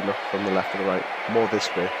shiftly look from the left to the right, more this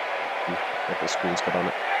way, than what the screen's got on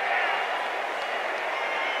it.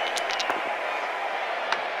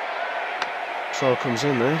 Troll comes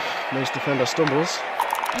in there, nice defender stumbles.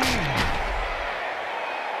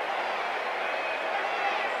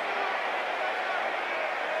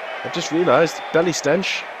 I just realised, belly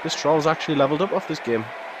stench, this troll's actually leveled up off this game.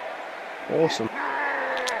 Awesome.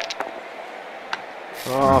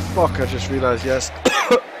 Oh fuck, I just realised, yes,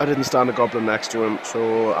 I didn't stand a goblin next to him,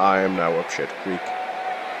 so I am now up shit creek.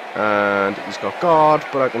 And he's got guard,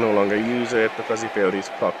 but I can no longer use it because he failed his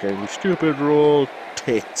fucking stupid roll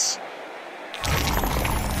tits.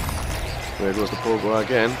 There goes the pogo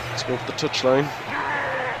again. Let's go for the touchline.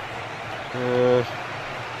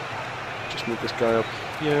 Just move this guy up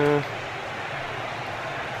here.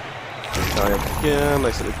 This guy up here.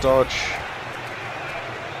 Nice little dodge.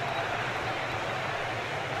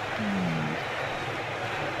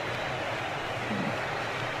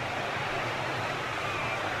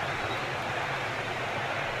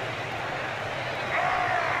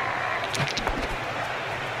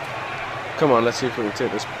 Come on, let's see if we can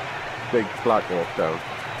take this big Black Hawk down.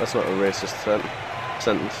 That's not a racist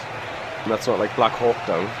sentence. And that's not like Black Hawk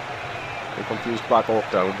down. I confused Black Hawk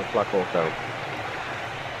down with Black Hawk down.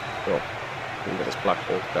 So, we can get this Black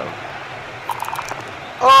Hawk down.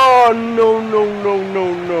 Oh, no, no, no,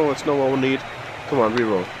 no, no. It's not what we need. Come on,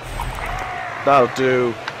 reroll. That'll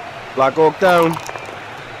do. Black Hawk down.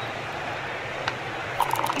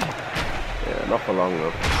 Yeah, not for long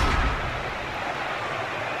though.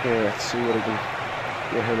 Yeah, let's see what I can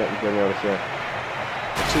bring out of here.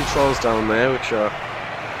 The 2 trolls down there, which are a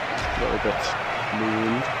little bit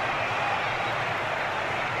mooned.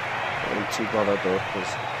 Not too bothered though,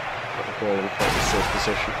 because I've got the ball in quite a safe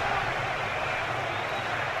position.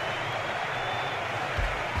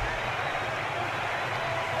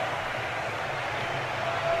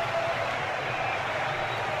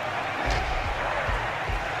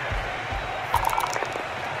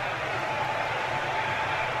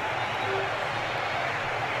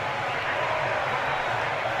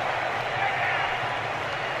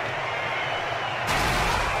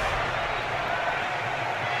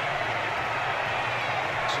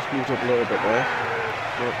 Moved up a little bit there.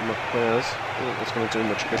 Not enough players. I don't think that's going to do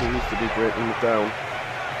much good. He needs to be breaking it down. I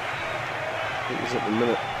think he's at the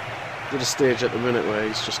minute. At a stage at the minute where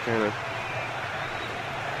he's just kind of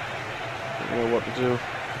don't know what to do.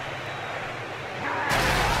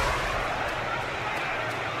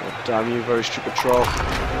 Oh, damn you, very stupid troll.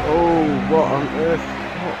 Oh, what on earth?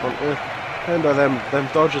 What on earth? Henda, them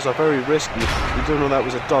dodges are very risky. You don't know that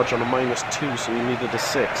was a dodge on a -2, so you needed a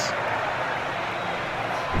 6.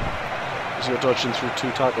 You're dodging through 2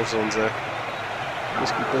 tackle zones there.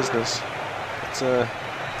 Risky business. Let's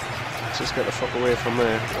just get the fuck away from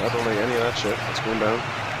there. I don't like any of that shit that's going down.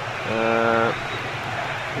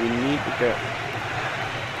 We need to get...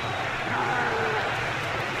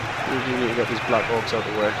 We do need to get these Black Hawks out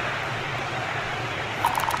of the way.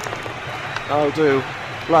 I'll do.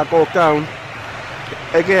 Black Hawk down.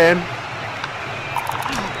 Again.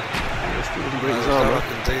 Still didn't break his arm. I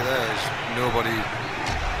can see there is nobody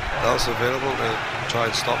else available to try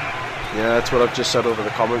and stop. Yeah, that's what I've just said over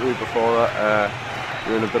the commentary before that.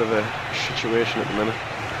 We're in a bit of a situation at the minute.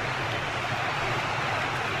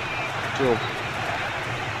 Cool.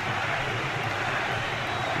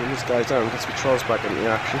 When this guy's down, gets my trolls back into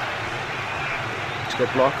the action. Let's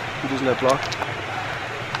get block. Who doesn't have block?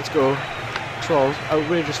 Let's go. Trolls,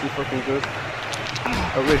 outrageously fucking good.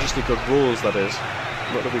 Outrageously good rolls, that is.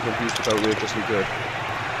 Not to be confused with outrageously good.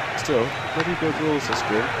 Still, pretty good rules this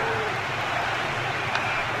game.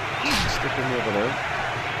 Stick him over now.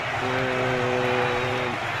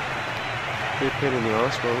 Be a pain in the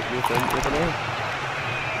arse, but we'll go over now.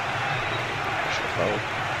 Should have fouled.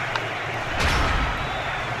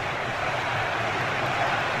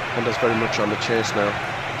 Henda's very much on the chase now.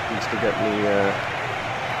 Needs to get me,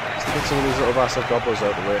 needs to get some of these little bastard gobblers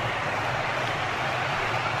out of the way.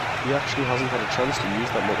 He actually hasn't had a chance to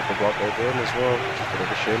use that multiple block all game as well, which is a bit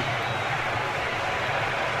of a shame.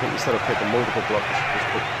 I think instead of picking multiple block, we should just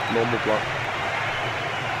put normal block.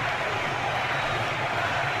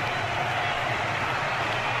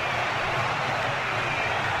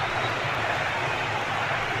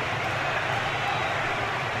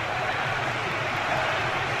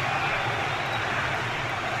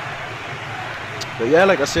 But yeah,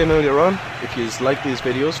 like I was saying earlier on, if you like these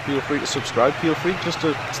videos, feel free to subscribe. Feel free just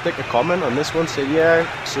to stick a comment on this one. Say, yeah,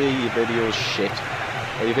 say your video's shit.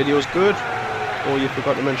 Or your video's good. Or you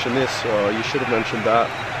forgot to mention this. Or you should have mentioned that.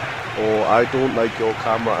 Or I don't like your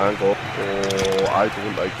camera angle. Or I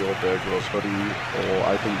don't like your Bear Grylls hoodie. Or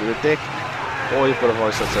I think you're a dick. Or you've got a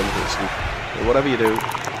voice that's anything to sleep. Or whatever you do,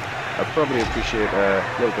 I'd probably appreciate a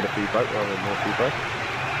little bit of feedback rather than more feedback.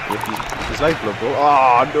 If he's like Blood Bowl,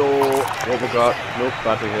 oh no! Oh my god, nope,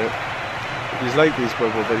 bad thing here. If he's like these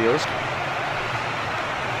Blood Bowl videos,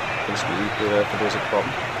 for those at the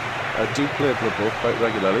bottom, I do play Blood Bowl quite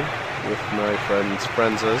regularly with my friends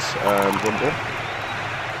Frenzas and Rumble.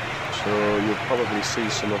 So you'll probably see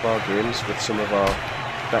some of our games with some of our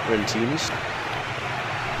veteran teams.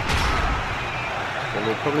 And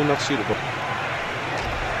they're probably not suitable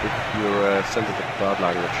if you're sensitive to bad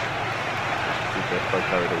language. Get quite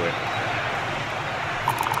carried away.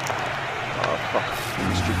 Oh fuck.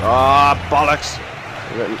 Stupid. Ah, bollocks!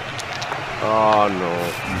 Oh no.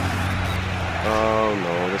 Oh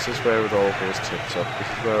no, this is where it all goes tits up. This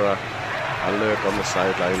is where I lurk on the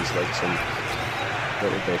sidelines like some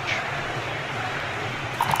little bitch.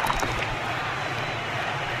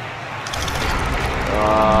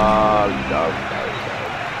 Ah, no.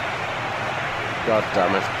 God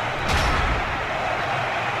damn it.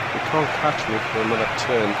 You can't catch me for another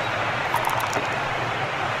turn.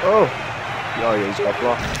 Oh! Oh, yeah, he's got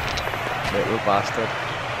blocked. Little bastard.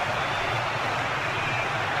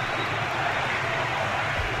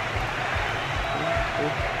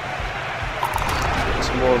 Getting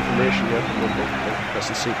some more information here from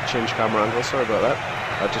pressing C to change camera angle. Sorry about that.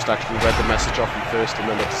 I just actually read the message off him first and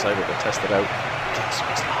then I decided to test it out. Guess he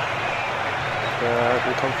was lying. I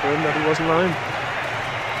can confirm that he wasn't lying.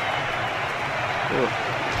 Oh,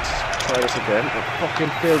 let's try this again. I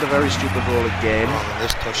fucking failed a very stupid roll again. Oh,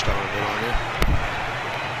 this touchdown a bit on you.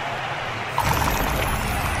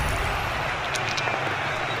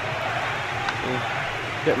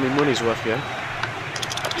 Get me money's worth, yeah?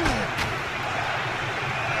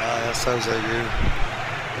 Ah, that sounds like you.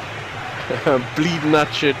 I'm bleeding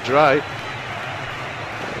that shit dry.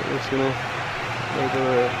 Just gonna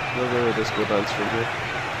this good answer from here.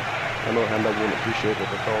 I know Henda won't appreciate it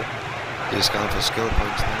at all. He's going for skill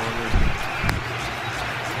points now, aren't you?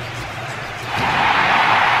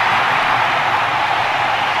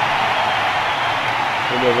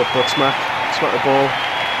 Another butt smack. Smack the ball.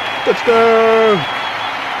 Touchdown!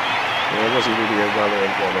 Yeah, it wasn't really a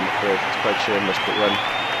well-earned one, I'm afraid. It's quite shameless, but when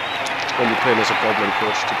you're playing as a goblin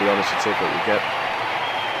coach, to be honest, you take what you get.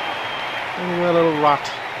 Oh, a little rat.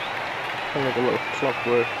 Kind of like a little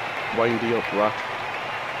clockwork, windy up rat.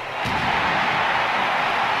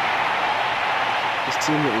 This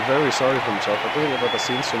team looking very sorry for himself. I don't think I've ever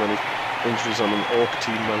seen so many injuries on an orc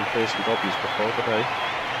team when facing goblins before, but hey.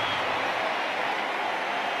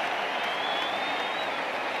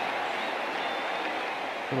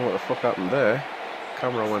 I don't know what the fuck happened there.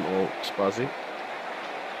 Camera went all spazzy.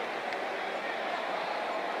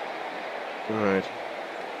 Alright.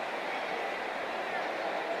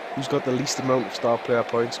 Who's got the least amount of star player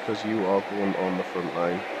points? Because you are going on the front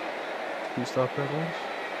line. 2 star player points?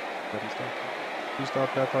 2 star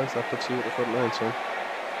player points? That puts you at the front line, son.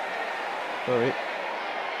 Alright.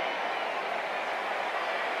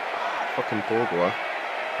 Fucking Borgoa.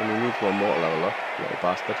 And we need one more level up, little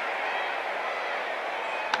bastard.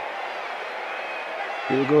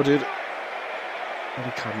 Here we go, dude. And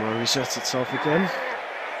the camera resets itself again.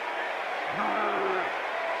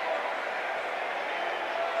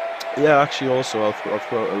 Yeah, actually, also I'll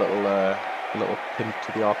throw out a little pin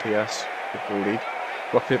to the RPS Football League.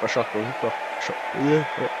 Rock Paper Shotgun. Try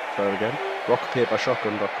it again.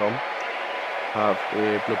 RockPaperShotgun.com have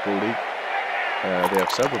a Blood Bowl League. They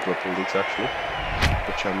have several Blood Bowl Leagues actually,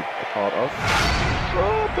 which I'm a part of.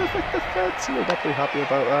 Oh, perfect defense! You'll not be happy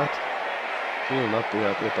about that. You'll not be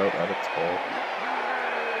happy about that at all.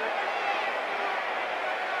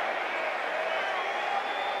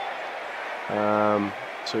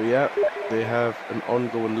 So yeah, they have an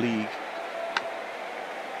ongoing league.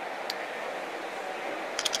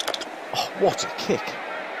 Oh, what a kick!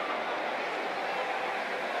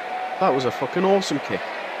 That was a fucking awesome kick.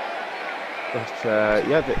 But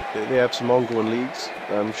yeah, they have some ongoing leagues.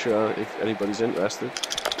 I'm sure if anybody's interested,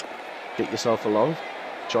 get yourself along,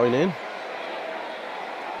 join in.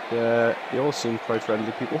 Yeah, they all seem quite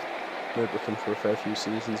friendly people. Played with them for a fair few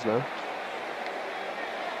seasons now.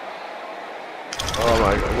 Oh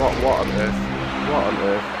my god, what on earth? What on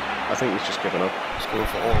earth? I think he's just given up. Let's go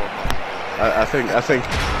for all or nothing. I think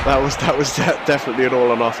that was definitely an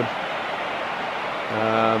all or nothing.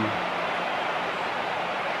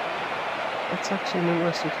 That's actually an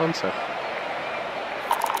interesting concept.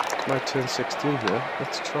 Might turn 16 here.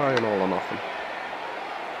 Let's try an all or nothing.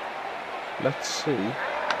 Let's see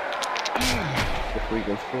if we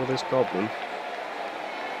can throw this goblin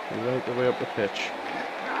right the way up the pitch.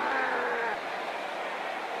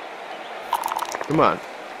 Come on.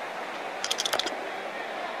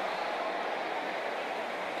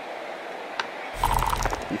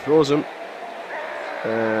 He throws him.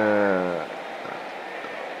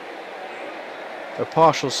 A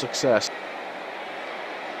partial success.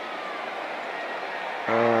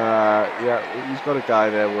 Yeah, he's got a guy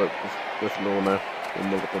there with Lona in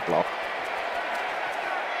multiple block.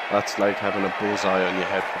 That's like having a bullseye on your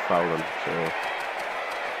head for fouling. So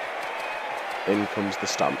in comes the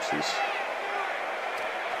Stampsies.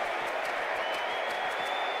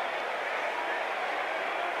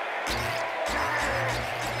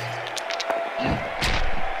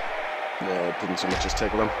 No, didn't so much as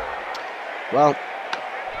tickle him. Well,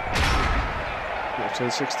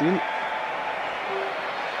 turn 16.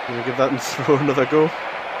 Gonna give that and throw another go.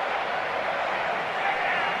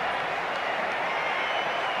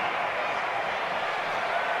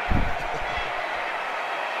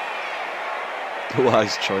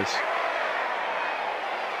 Wise choice.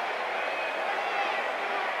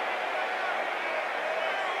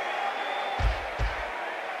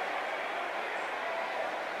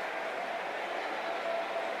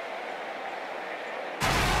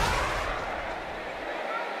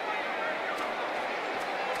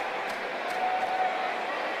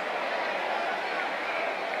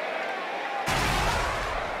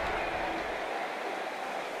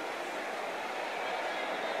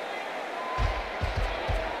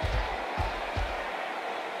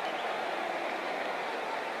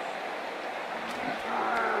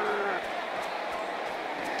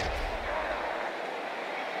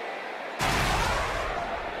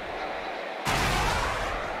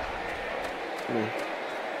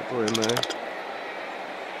 Couple in there.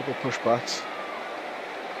 Couple pushbacks.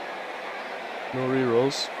 No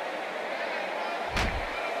re-rolls.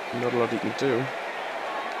 Not a lot you can do.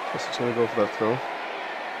 Guess it's gonna go for that throw.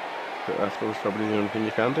 But that throw is probably the only thing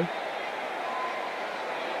you can do.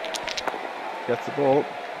 Gets the ball.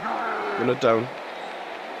 Run it down.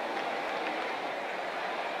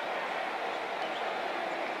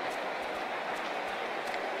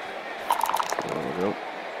 There we go.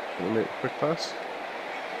 Gonna make a quick pass.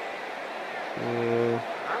 Well,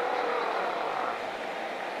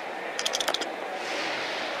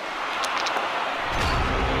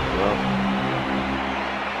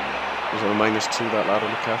 there's a -2 that lad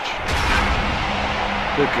on the catch.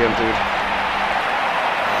 Good game, dude.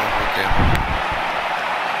 Good game.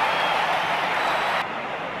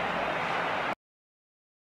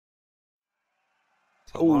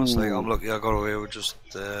 So honestly, I'm lucky I got away with just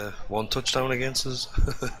one touchdown against us.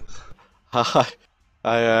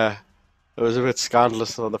 It was a bit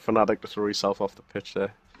scandalous for the Fanatic to throw yourself off the pitch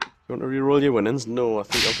there. You want to re-roll your winnings? No, I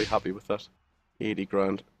think I'll be happy with that. 80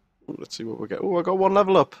 grand. Let's see what we get. Oh, I got one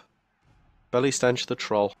level up. Belly Stench the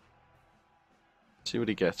Troll. See what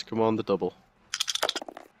he gets. Come on, the double.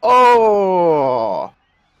 Oh!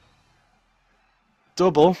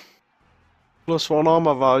 Double. +1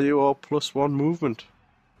 armor value or +1 movement.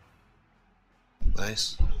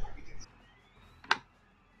 Nice.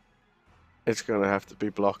 It's gonna have to be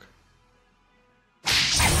block.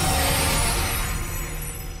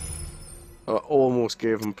 I almost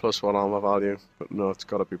gave him +1 armor value, but no, it's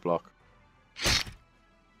gotta be block.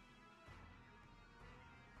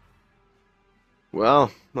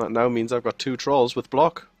 Well, that now means I've got 2 trolls with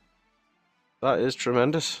block. That is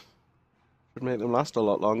tremendous. Should make them last a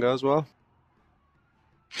lot longer as well.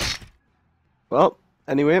 Well,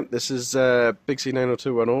 anyway, this is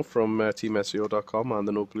BigC90210 from teamseo.com and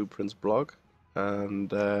the No Blueprints blog.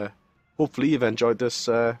 And hopefully you've enjoyed this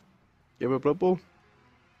game of Blood Bowl.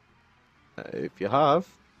 If you have,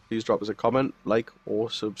 please drop us a comment, like, or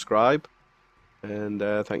subscribe. And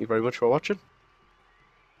thank you very much for watching.